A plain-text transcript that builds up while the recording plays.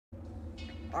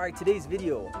Alright, today's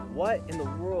video, what in the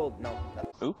world? No.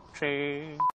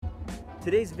 Oopsie.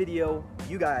 Today's video,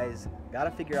 you guys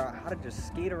gotta figure out how to just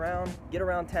skate around, get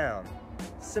around town.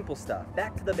 Simple stuff.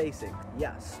 Back to the basics.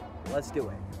 Yes, let's do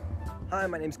it. Hi,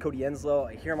 my name is Cody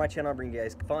Enslow. Here on my channel, I bring you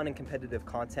guys fun and competitive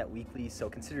content weekly, so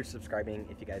consider subscribing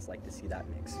if you guys like to see that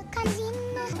mix.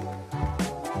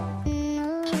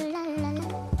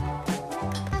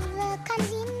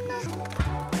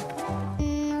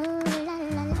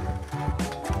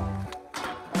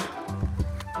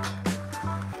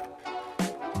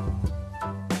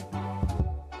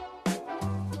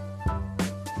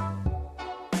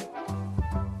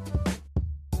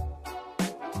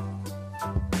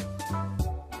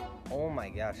 Oh my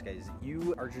gosh, guys,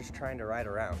 you are just trying to ride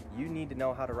around. You need to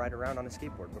know how to ride around on a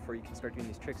skateboard before you can start doing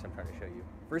these tricks I'm trying to show you.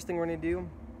 First thing we're gonna do,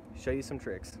 show you some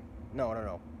tricks. No,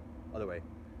 other way.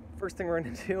 First thing we're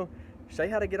gonna do, show you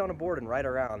how to get on a board and ride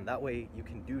around. That way you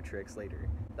can do tricks later.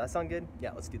 That sound good?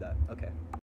 Yeah, let's do that. Okay.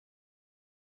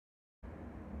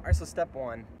 All right, so step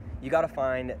one, you gotta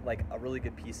find like a really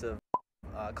good piece of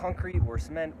concrete or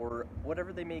cement or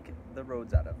whatever they make the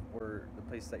roads out of, or the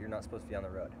place that you're not supposed to be on the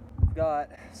road. We've got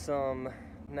some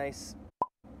nice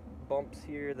bumps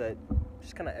here that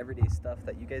just kind of everyday stuff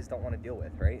that you guys don't want to deal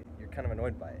with, right? You're kind of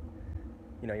annoyed by it.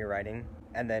 You know, you're riding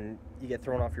and then you get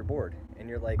thrown off your board and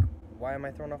you're like, why am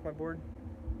I thrown off my board?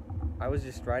 I was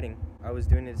just riding. I was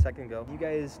doing it a second ago. You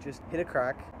guys just hit a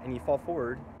crack and you fall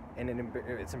forward and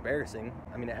it's embarrassing.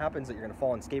 I mean, it happens that you're gonna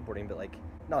fall in skateboarding, but like,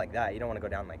 not like that. You don't want to go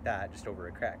down like that, just over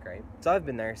a crack, right? So I've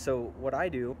been there. So what I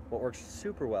do, what works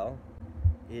super well,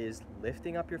 is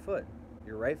lifting up your foot.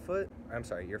 Your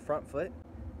your front foot,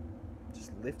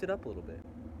 just lift it up a little bit.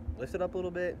 Lift it up a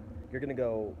little bit. You're gonna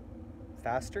go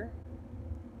faster.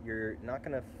 You're not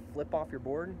gonna flip off your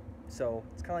board. So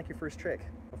it's kind of like your first trick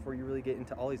before you really get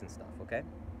into ollies and stuff, okay?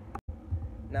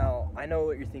 Now, I know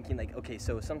what you're thinking, like, okay,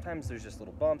 so sometimes there's just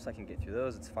little bumps, I can get through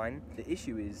those, it's fine. The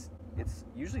issue is, it's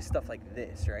usually stuff like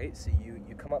this, right? So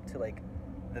you come up to like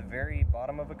the very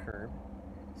bottom of a curve,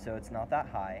 so it's not that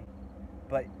high,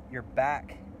 but your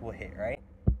back will hit, right?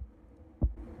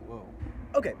 Whoa.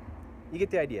 Okay, you get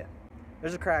the idea.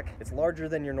 There's a crack, it's larger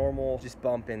than your normal just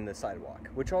bump in the sidewalk,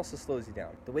 which also slows you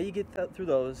down. The way you get through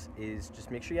those is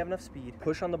just make sure you have enough speed,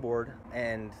 push on the board,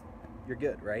 and you're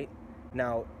good, right?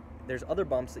 Now, there's other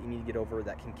bumps that you need to get over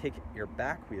that can kick your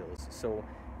back wheels. So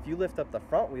if you lift up the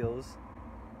front wheels,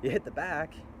 you hit the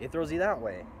back, it throws you that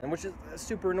way. And which is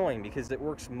super annoying because it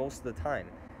works most of the time.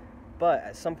 But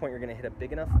at some point you're gonna hit a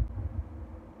big enough,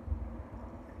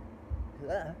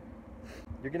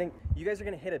 you guys are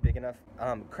gonna hit a big enough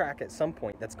crack at some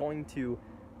point that's going to,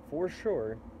 for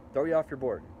sure, throw you off your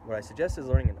board. What I suggest is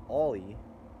learning an ollie,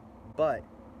 but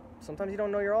sometimes you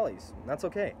don't know your ollies, and that's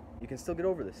okay. You can still get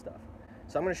over this stuff.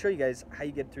 So I'm going to show you guys how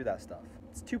you get through that stuff.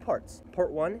 It's two parts.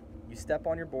 Part one, you step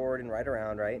on your board and ride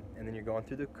around, right? And then you're going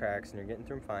through the cracks and you're getting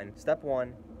through them fine. Step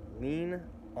one, lean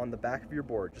on the back of your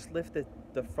board. Just lift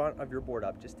the front of your board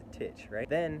up just a titch, right?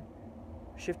 Then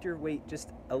shift your weight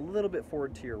just a little bit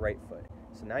forward to your right foot.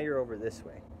 So now you're over this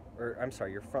way. Or I'm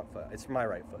sorry, your front foot. It's my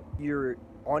right foot. You're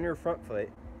on your front foot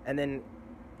and then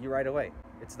you ride away.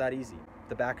 It's that easy.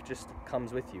 The back just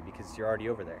comes with you because you're already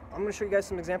over there. I'm gonna show you guys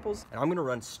some examples and I'm gonna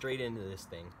run straight into this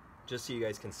thing just so you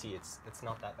guys can see it's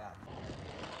not that bad.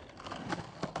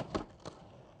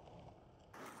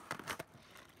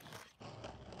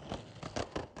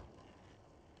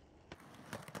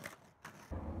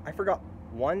 I forgot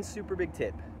one super big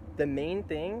tip. The main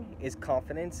thing is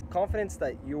confidence. Confidence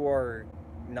that you are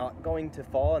not going to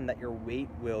fall and that your weight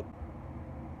will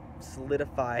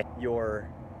solidify your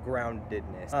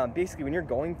groundedness. Basically, when you're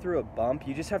going through a bump,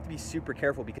 you just have to be super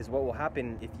careful because what will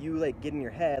happen if you like get in your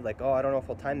head like, oh, I don't know if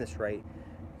I'll time this right,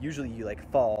 usually you like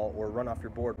fall or run off your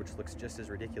board, which looks just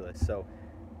as ridiculous. So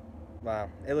wow,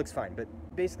 it looks fine, but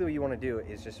basically what you want to do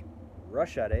is just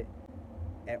rush at it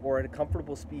or at a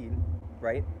comfortable speed,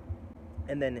 right?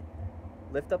 And then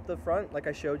lift up the front like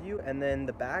I showed you, and then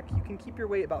the back, you can keep your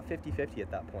weight about 50-50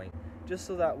 at that point, just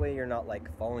so that way you're not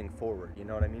like falling forward, you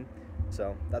know what I mean?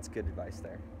 So that's good advice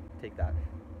there. Take that.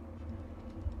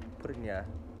 Put it in your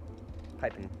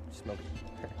pipe and smoke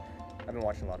it. I've been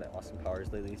watching a lot of Austin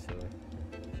Powers lately, so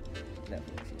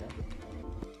Netflix, you know?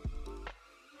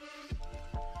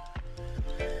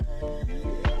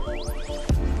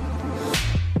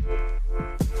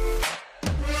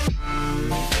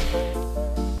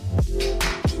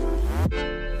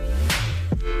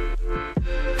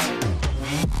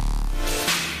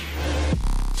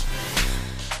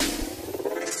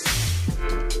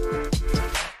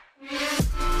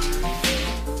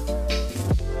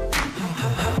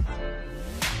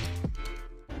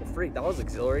 Freak, that was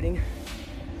exhilarating.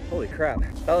 Holy crap,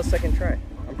 that was second try.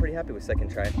 I'm pretty happy with second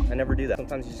try. I never do that.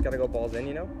 Sometimes you just gotta go balls in,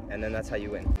 you know, and then that's how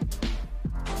you win.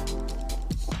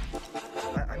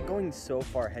 I'm going so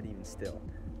far ahead even still.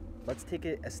 Let's take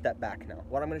it a step back now.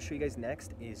 What I'm gonna show you guys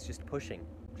next is just pushing,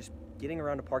 just getting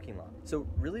around a parking lot. So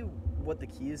really what the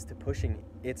key is to pushing,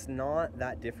 it's not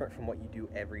that different from what you do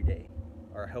every day,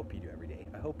 or I hope you do every day.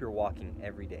 I hope you're walking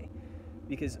every day,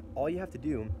 because all you have to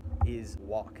do is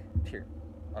walk. Here,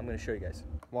 I'm gonna show you guys.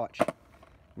 Watch,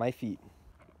 my feet.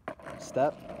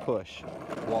 Step, push,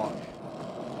 walk.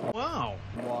 Wow.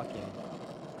 I'm walking.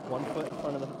 One foot in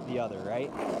front of the other,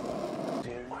 right?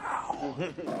 Wow.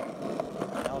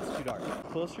 Now it's too dark. The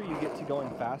closer you get to going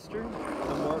faster,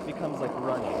 the more it becomes like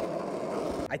running.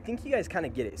 I think you guys kind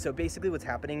of get it. So basically what's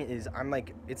happening is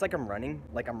it's like I'm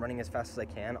running as fast as I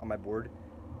can on my board,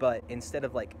 but instead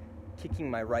of like kicking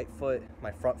my right foot,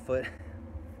 my front foot,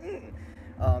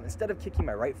 instead of kicking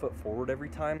my right foot forward every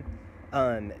time,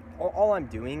 all I'm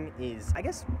doing is, I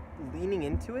guess, leaning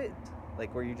into it,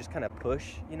 like where you just kind of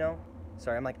push, you know?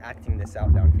 Sorry, I'm like acting this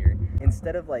out down here.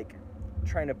 Instead of like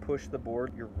trying to push the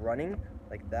board, you're running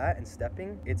like that and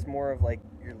stepping. It's more of like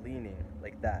you're leaning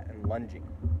like that and lunging.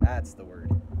 That's the word.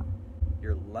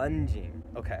 You're lunging.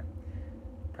 Okay.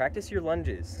 Practice your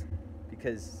lunges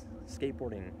because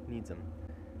skateboarding needs them.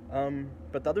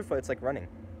 But the other foot's like running.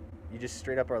 You just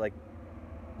straight up are like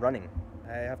running.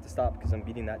 I have to stop because I'm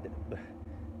beating that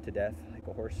to death like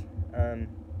a horse.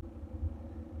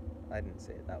 I didn't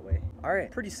say it that way. All right,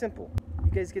 pretty simple.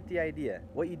 You guys get the idea.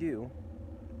 What you do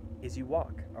is you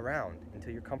walk around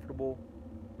until you're comfortable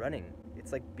running.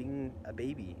 It's like being a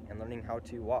baby and learning how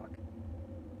to walk.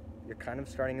 You're kind of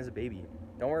starting as a baby.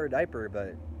 Don't wear a diaper,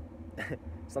 but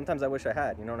sometimes I wish I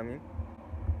had, you know what I mean?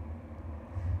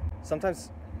 Sometimes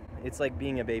it's like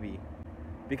being a baby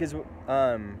because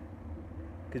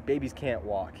babies can't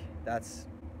walk. That's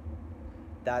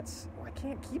I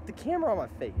can't keep the camera on my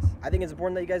face. I think it's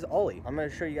important that you guys ollie. I'm gonna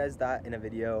show you guys that in a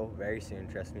video very soon.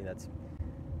 Trust me, that's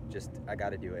just, I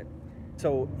gotta do it.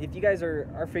 So if you guys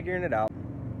are figuring it out,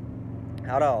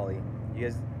 how to ollie, you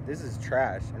guys, this is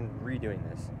trash. I'm redoing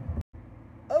this.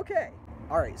 Okay.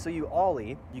 All right, so you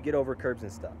ollie, you get over curbs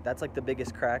and stuff. That's like the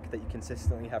biggest crack that you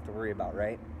consistently have to worry about,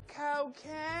 right?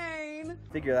 Cocaine.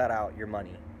 Figure that out, your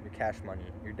money, your cash money,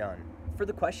 you're done. For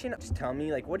the question, just tell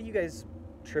me, like, what do you guys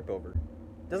trip over?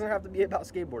 Doesn't have to be about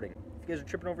skateboarding. If you guys are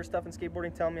tripping over stuff in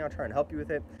skateboarding, tell me. I'll try and help you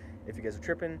with it. If you guys are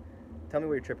tripping, tell me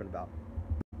what you're tripping about.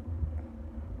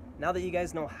 Now that you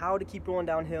guys know how to keep rolling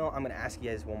downhill, I'm gonna ask you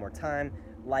guys one more time.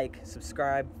 Like,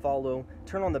 subscribe, follow,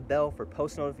 turn on the bell for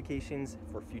post notifications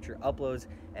for future uploads,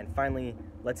 and finally,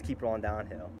 let's keep rolling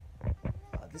downhill.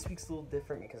 This week's a little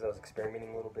different because I was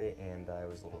experimenting a little bit and I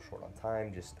was a little short on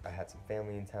time. I had some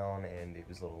family in town and it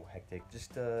was a little hectic.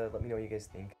 Just let me know what you guys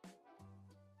think.